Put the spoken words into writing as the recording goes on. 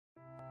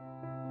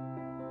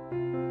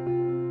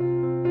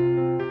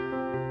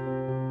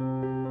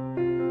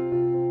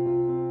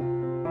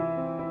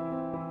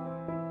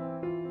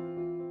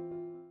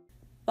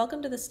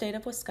Welcome to the State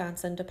of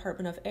Wisconsin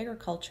Department of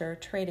Agriculture,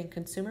 Trade, and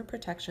Consumer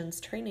Protection's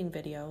training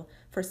video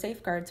for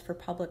safeguards for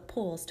public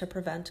pools to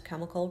prevent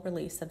chemical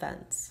release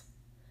events.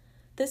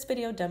 This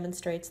video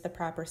demonstrates the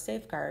proper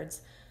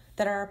safeguards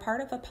that are a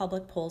part of a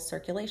public pool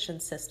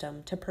circulation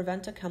system to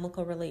prevent a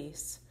chemical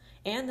release,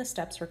 and the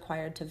steps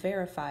required to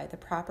verify the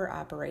proper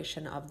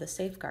operation of the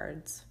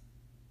safeguards.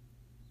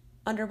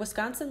 Under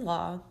Wisconsin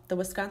law, the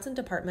Wisconsin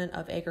Department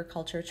of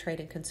Agriculture, Trade,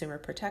 and Consumer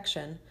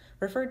Protection,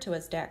 referred to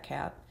as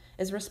DATCAP,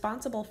 is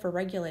responsible for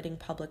regulating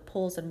public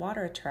pools and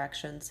water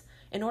attractions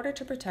in order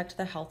to protect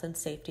the health and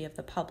safety of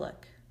the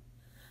public.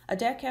 A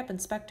DATCAP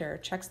inspector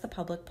checks the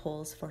public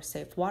pools for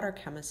safe water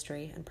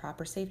chemistry and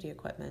proper safety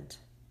equipment.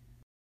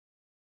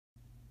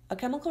 A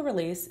chemical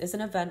release is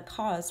an event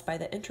caused by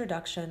the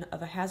introduction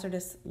of a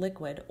hazardous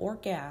liquid or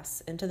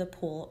gas into the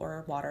pool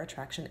or water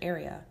attraction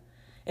area.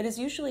 It is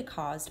usually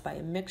caused by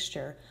a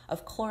mixture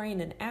of chlorine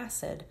and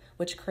acid,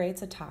 which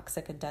creates a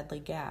toxic and deadly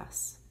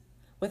gas.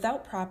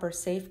 Without proper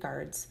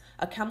safeguards,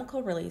 a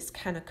chemical release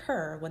can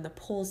occur when the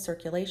pool's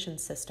circulation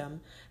system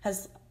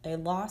has a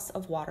loss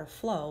of water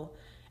flow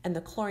and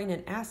the chlorine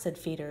and acid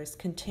feeders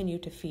continue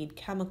to feed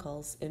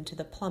chemicals into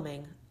the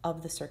plumbing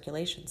of the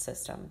circulation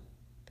system.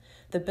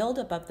 The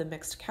buildup of the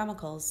mixed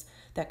chemicals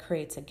that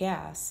creates a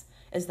gas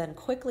is then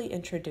quickly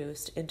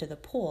introduced into the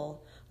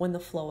pool when the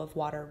flow of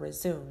water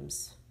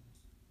resumes.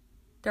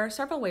 There are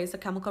several ways a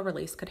chemical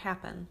release could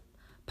happen.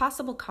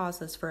 Possible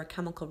causes for a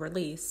chemical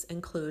release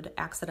include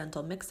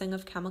accidental mixing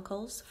of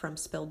chemicals from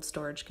spilled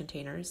storage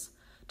containers,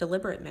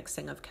 deliberate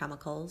mixing of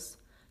chemicals,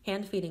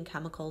 hand-feeding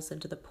chemicals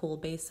into the pool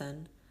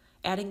basin,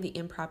 adding the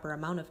improper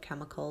amount of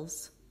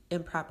chemicals,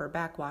 improper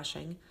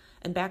backwashing,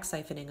 and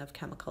backsiphoning of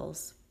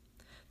chemicals.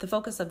 The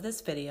focus of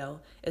this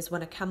video is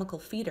when a chemical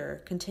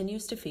feeder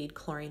continues to feed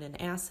chlorine and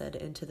acid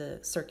into the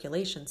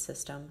circulation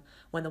system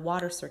when the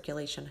water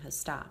circulation has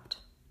stopped.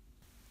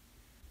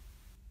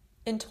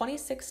 In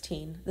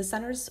 2016, the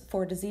Centers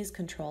for Disease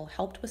Control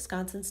helped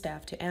Wisconsin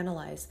staff to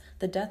analyze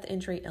the Death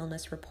Injury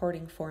Illness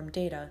Reporting Form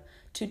data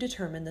to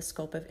determine the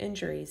scope of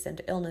injuries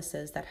and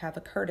illnesses that have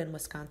occurred in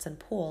Wisconsin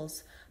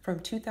pools from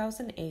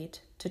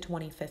 2008 to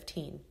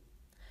 2015.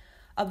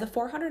 Of the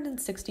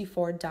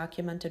 464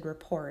 documented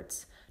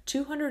reports,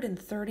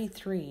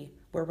 233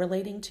 were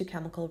relating to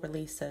chemical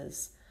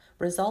releases,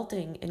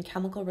 resulting in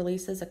chemical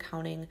releases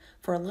accounting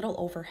for a little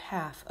over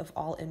half of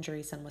all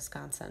injuries in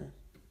Wisconsin.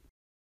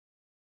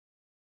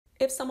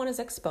 If someone is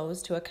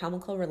exposed to a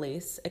chemical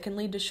release, it can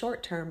lead to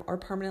short-term or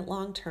permanent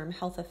long-term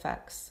health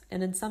effects,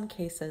 and in some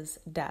cases,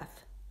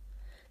 death.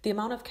 The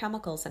amount of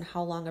chemicals and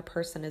how long a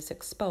person is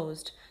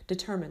exposed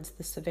determines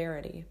the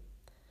severity.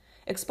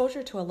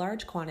 Exposure to a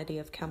large quantity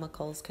of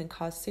chemicals can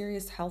cause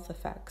serious health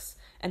effects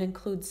and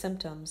include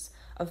symptoms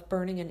of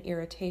burning and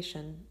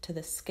irritation to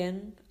the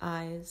skin,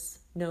 eyes,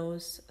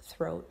 nose,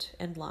 throat,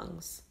 and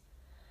lungs.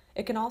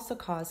 It can also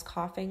cause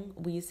coughing,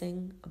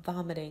 wheezing,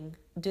 vomiting,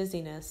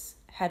 dizziness,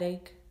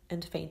 headache,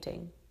 and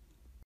fainting.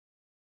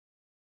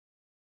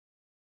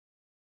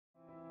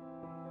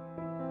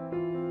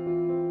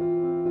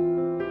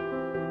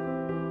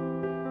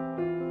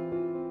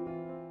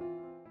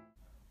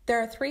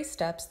 There are 3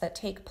 steps that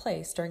take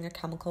place during a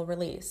chemical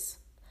release.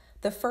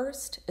 The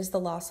first is the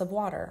loss of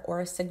water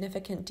or a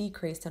significant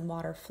decrease in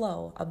water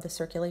flow of the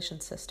circulation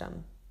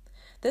system.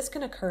 This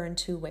can occur in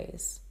 2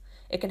 ways.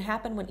 It can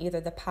happen when either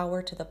the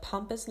power to the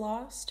pump is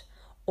lost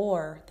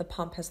or the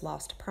pump has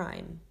lost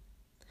prime.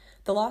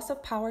 The loss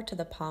of power to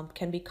the pump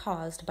can be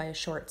caused by a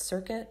short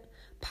circuit,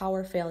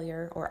 power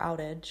failure or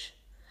outage,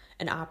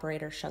 an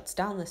operator shuts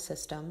down the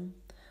system,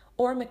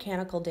 or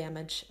mechanical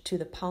damage to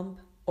the pump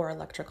or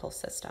electrical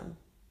system.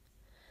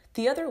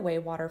 The other way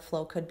water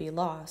flow could be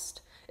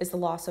lost is the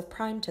loss of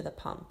prime to the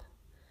pump.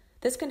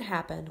 This can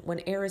happen when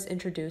air is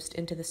introduced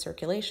into the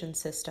circulation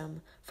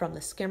system from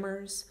the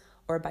skimmers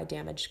or by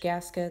damaged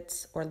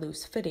gaskets or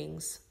loose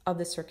fittings of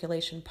the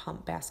circulation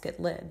pump basket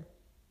lid.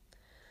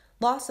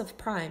 Loss of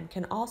prime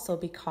can also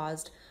be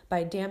caused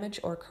by damage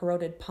or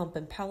corroded pump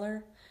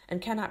impeller and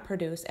cannot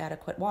produce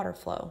adequate water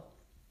flow.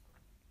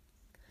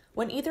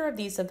 When either of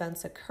these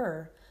events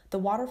occur, the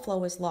water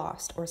flow is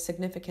lost or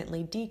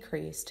significantly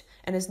decreased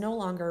and is no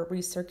longer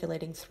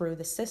recirculating through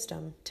the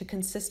system to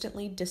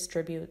consistently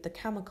distribute the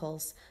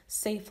chemicals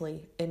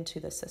safely into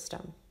the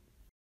system.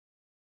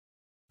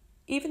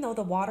 Even though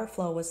the water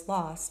flow was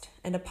lost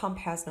and a pump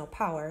has no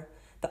power,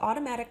 the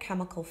automatic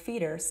chemical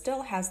feeder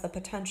still has the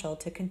potential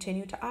to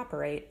continue to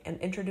operate and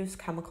introduce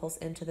chemicals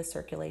into the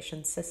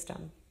circulation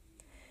system.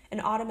 An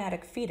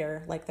automatic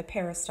feeder, like the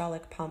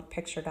peristaltic pump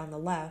pictured on the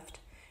left,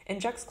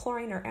 injects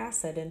chlorine or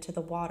acid into the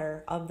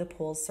water of the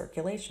pool's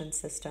circulation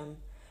system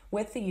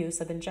with the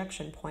use of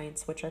injection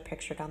points, which are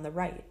pictured on the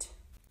right.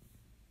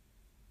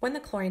 When the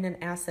chlorine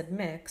and acid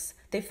mix,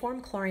 they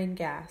form chlorine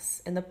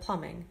gas in the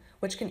plumbing,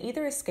 which can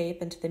either escape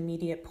into the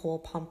immediate pool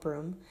pump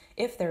room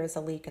if there is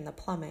a leak in the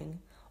plumbing,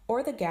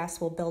 or the gas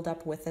will build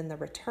up within the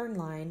return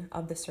line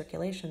of the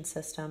circulation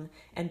system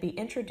and be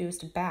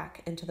introduced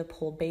back into the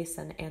pool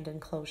basin and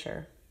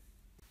enclosure.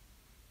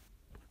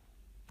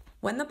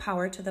 When the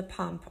power to the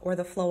pump or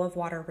the flow of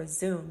water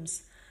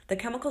resumes, The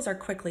chemicals are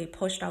quickly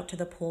pushed out to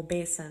the pool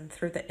basin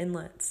through the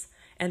inlets,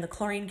 and the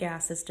chlorine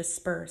gas is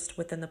dispersed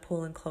within the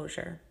pool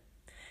enclosure.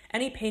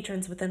 Any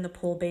patrons within the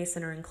pool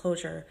basin or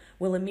enclosure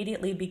will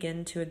immediately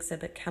begin to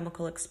exhibit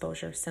chemical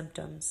exposure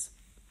symptoms.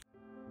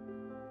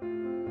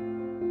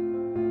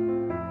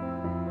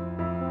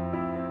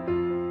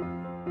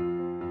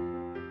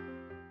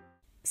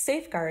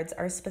 Safeguards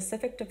are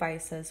specific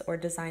devices or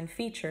design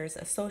features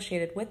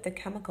associated with the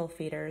chemical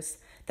feeders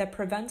that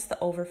prevents the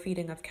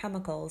overfeeding of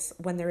chemicals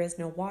when there is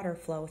no water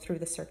flow through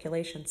the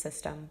circulation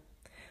system.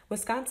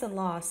 Wisconsin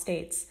law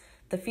states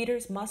the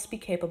feeders must be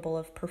capable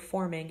of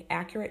performing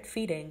accurate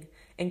feeding,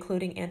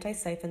 including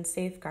anti-siphon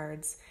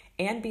safeguards,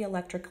 and be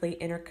electrically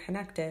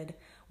interconnected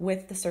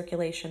with the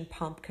circulation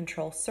pump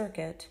control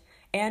circuit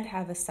and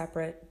have a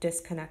separate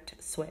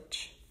disconnect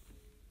switch.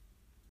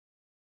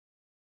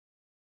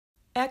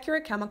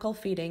 Accurate chemical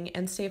feeding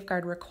and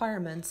safeguard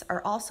requirements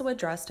are also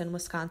addressed in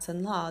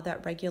Wisconsin law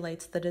that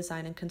regulates the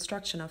design and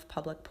construction of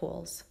public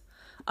pools.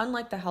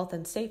 Unlike the Health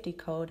and Safety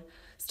Code,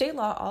 state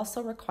law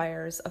also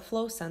requires a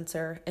flow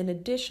sensor in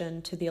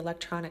addition to the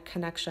electronic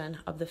connection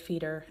of the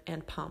feeder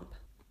and pump.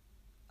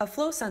 A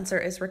flow sensor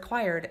is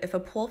required if a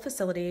pool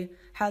facility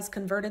has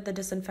converted the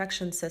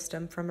disinfection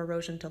system from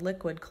erosion to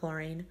liquid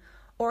chlorine,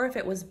 or if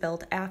it was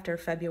built after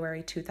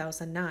February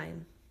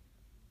 2009.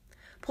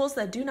 Pools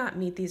that do not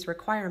meet these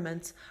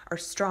requirements are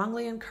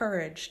strongly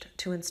encouraged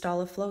to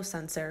install a flow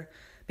sensor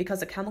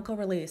because a chemical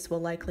release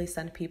will likely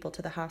send people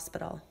to the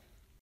hospital.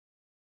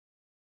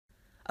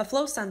 A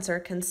flow sensor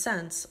can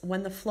sense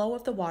when the flow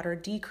of the water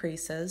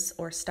decreases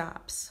or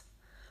stops.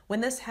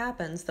 When this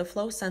happens, the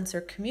flow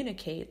sensor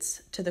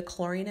communicates to the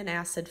chlorine and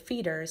acid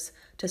feeders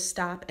to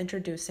stop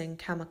introducing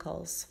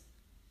chemicals.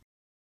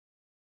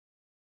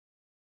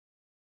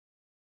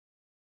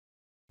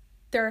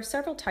 There are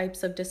several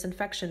types of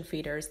disinfection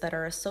feeders that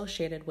are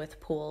associated with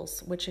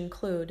pools, which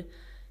include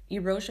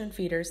erosion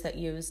feeders that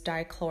use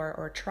dichlor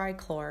or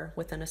trichlor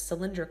within a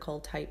cylindrical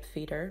type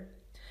feeder,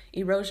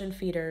 erosion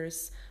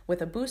feeders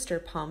with a booster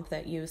pump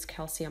that use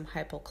calcium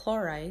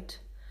hypochlorite.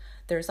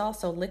 There's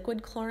also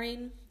liquid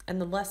chlorine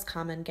and the less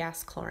common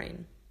gas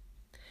chlorine.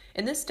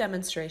 In this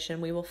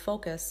demonstration, we will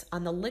focus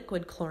on the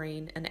liquid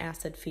chlorine and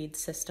acid feed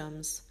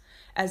systems,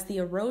 as the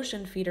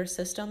erosion feeder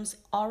systems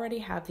already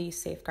have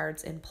these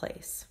safeguards in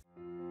place.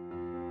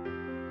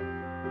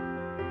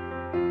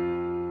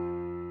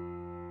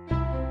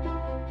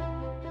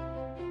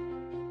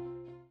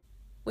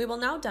 We will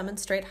now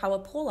demonstrate how a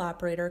pool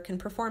operator can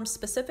perform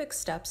specific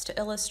steps to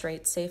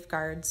illustrate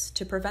safeguards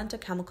to prevent a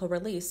chemical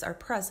release are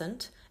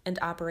present and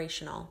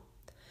operational.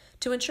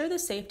 To ensure the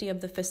safety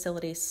of the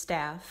facility's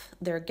staff,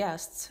 their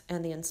guests,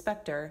 and the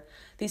inspector,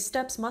 these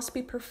steps must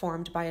be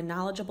performed by a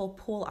knowledgeable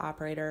pool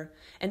operator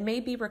and may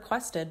be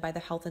requested by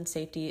the health and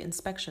safety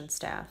inspection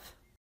staff.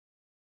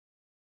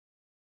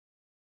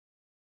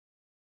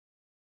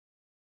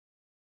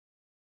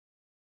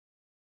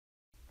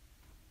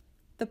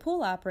 The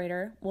pool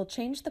operator will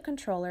change the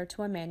controller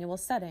to a manual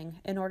setting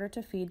in order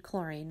to feed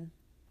chlorine.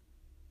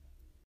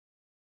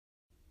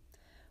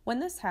 When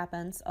this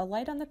happens, a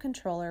light on the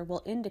controller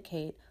will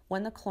indicate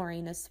when the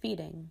chlorine is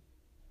feeding.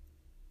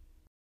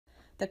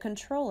 The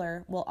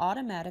controller will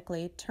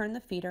automatically turn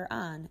the feeder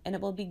on and it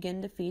will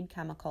begin to feed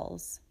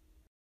chemicals.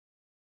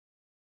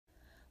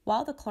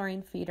 While the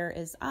chlorine feeder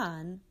is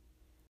on,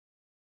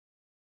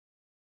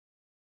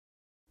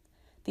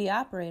 the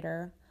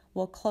operator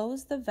will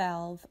close the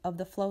valve of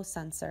the flow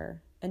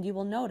sensor, and you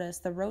will notice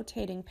the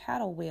rotating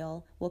paddle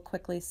wheel will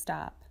quickly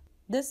stop.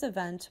 This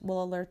event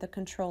will alert the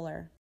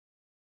controller.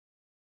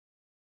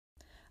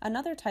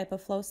 Another type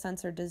of flow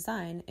sensor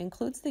design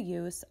includes the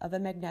use of a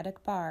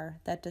magnetic bar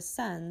that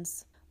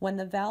descends when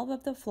the valve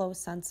of the flow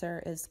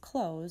sensor is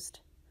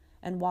closed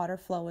and water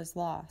flow is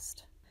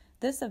lost.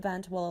 This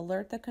event will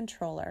alert the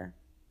controller.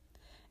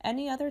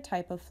 Any other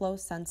type of flow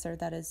sensor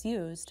that is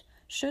used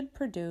should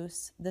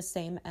produce the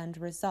same end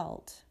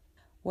result,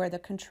 where the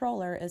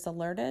controller is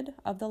alerted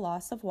of the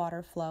loss of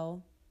water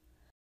flow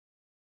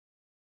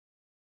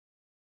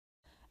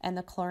and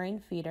the chlorine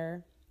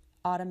feeder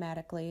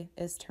automatically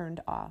is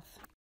turned off.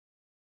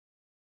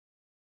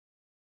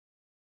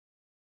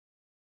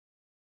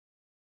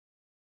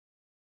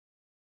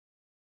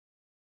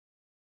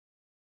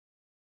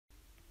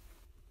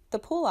 The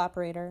pool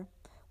operator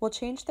will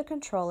change the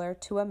controller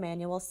to a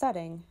manual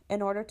setting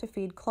in order to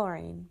feed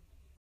chlorine.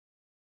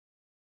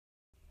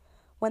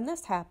 When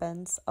this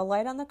happens, a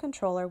light on the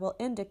controller will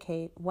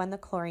indicate when the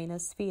chlorine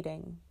is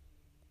feeding.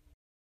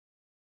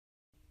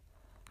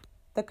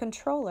 The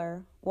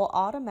controller will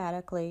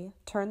automatically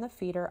turn the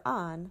feeder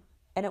on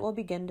and it will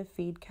begin to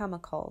feed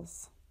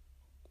chemicals.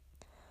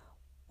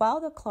 While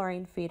the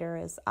chlorine feeder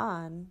is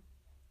on,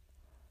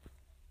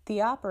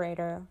 the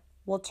operator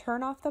will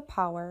turn off the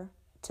power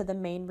to the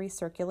main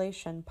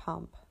recirculation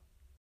pump.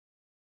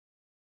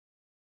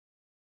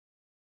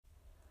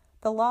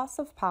 The loss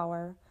of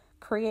power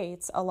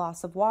creates a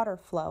loss of water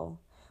flow,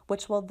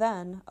 which will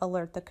then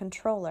alert the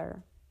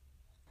controller.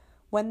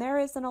 When there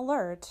is an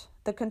alert,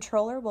 the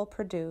controller will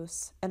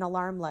produce an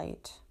alarm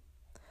light.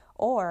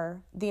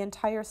 or the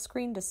entire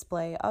screen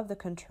display of the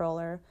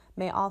controller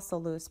may also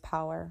lose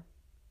power.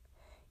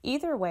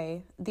 Either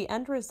way, the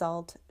end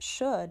result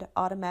should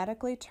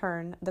automatically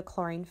turn the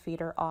chlorine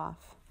feeder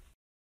off.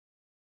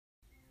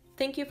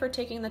 Thank you for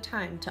taking the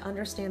time to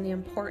understand the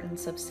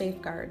importance of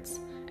safeguards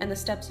and the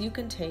steps you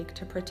can take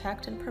to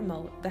protect and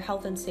promote the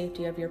health and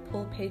safety of your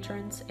pool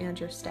patrons and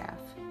your staff.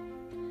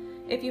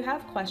 If you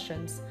have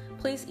questions,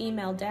 please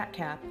email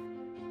datcap